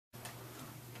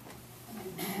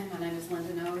My name is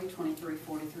Linda Noe,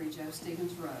 2343 Joe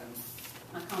Stevens Road.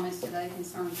 My comments today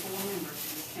concern 4 members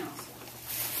of this council.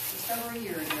 Just over a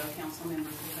year ago, council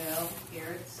members LeBel,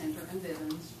 Garrett, Center, and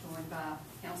Bivens, joined by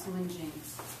Councilman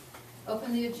Jinks,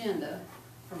 opened the agenda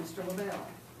for Mr. LeBel.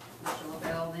 Mr.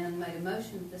 LeBel then made a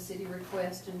motion that the city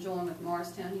request and join with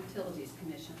Morristown Utilities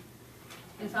Commission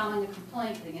in filing a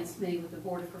complaint against me with the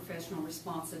Board of Professional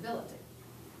Responsibility.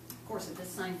 Of course, at the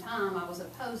same time, I was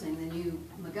opposing the new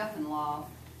McGuffin law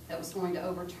that was going to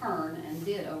overturn and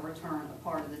did overturn a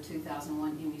part of the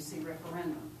 2001 MUC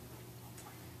referendum.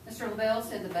 Mr. LeBel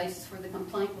said the basis for the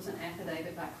complaint was an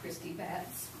affidavit by Christy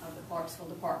Batts of the Clarksville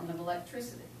Department of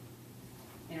Electricity.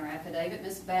 In her affidavit,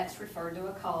 Ms. Batts referred to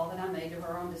a call that I made to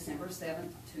her on December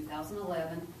 7,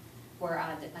 2011, where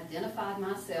I identified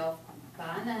myself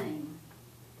by name,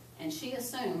 and she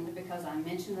assumed because I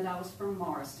mentioned that I was from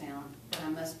Morristown that I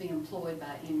must be employed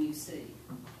by MUC.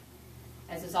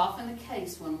 As is often the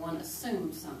case when one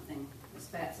assumes something, Ms.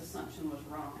 Batts' assumption was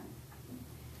wrong.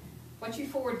 What you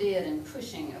four did in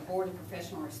pushing a Board of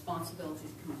Professional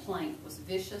Responsibilities complaint was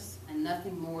vicious and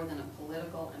nothing more than a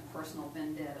political and personal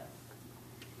vendetta.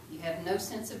 You have no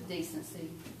sense of decency,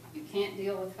 you can't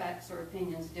deal with facts or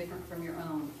opinions different from your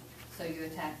own, so you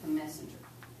attack the messenger.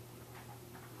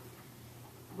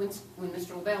 When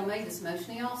Mr. LeBel made this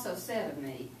motion, he also said of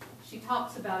me, she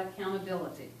talks about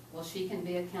accountability. Well, she can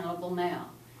be accountable now.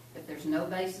 If there's no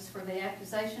basis for the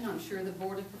accusation, I'm sure the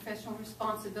Board of Professional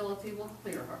Responsibility will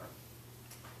clear her.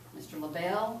 Mr.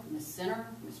 LeBel, Ms. Center,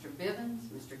 Mr. Bivens,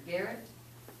 Mr. Garrett,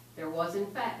 there was in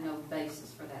fact no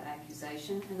basis for that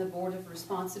accusation, and the Board of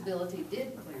Responsibility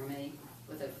did clear me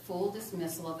with a full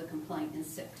dismissal of the complaint in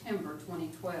September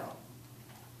 2012.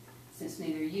 Since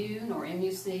neither you, nor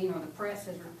MUC, nor the press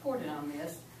has reported on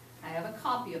this, I have a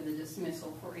copy of the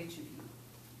dismissal for each of you.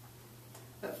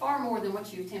 But far more than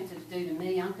what you attempted to do to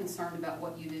me, I'm concerned about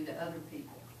what you do to other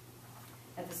people.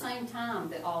 At the same time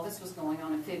that all this was going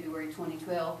on in February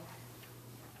 2012,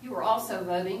 you were also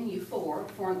voting, you four,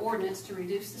 for an ordinance to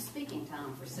reduce the speaking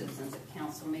time for citizens at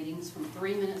council meetings from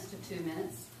 3 minutes to 2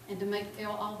 minutes, and to make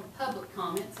all the public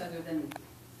comments, other than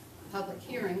public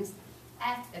hearings,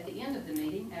 at the end of the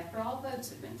meeting after all votes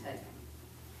have been taken.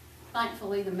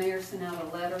 Thankfully, the mayor sent out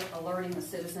a letter alerting the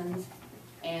citizens,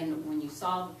 and when you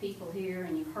saw the people here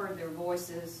and you heard their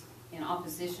voices in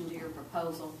opposition to your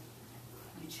proposal,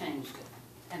 you changed it,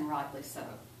 and rightly so.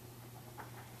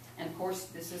 And of course,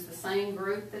 this is the same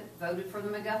group that voted for the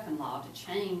McGuffin law to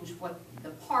change what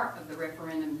the part of the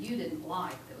referendum you didn't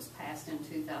like that was passed in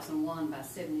 2001 by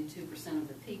 72% of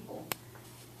the people,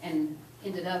 and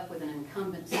ended up with an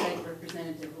incumbent state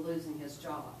representative losing his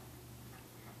job.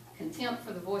 Contempt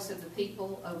for the voice of the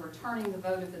people, overturning the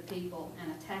vote of the people,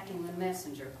 and attacking the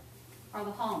messenger are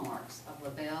the hallmarks of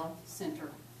LeBel,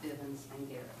 Center, Bivens, and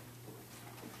Garrett.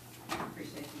 I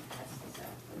appreciate you passing this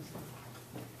out,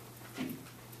 please.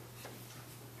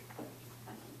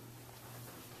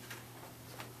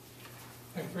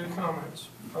 Thank you for your comments.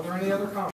 Are there any other comments?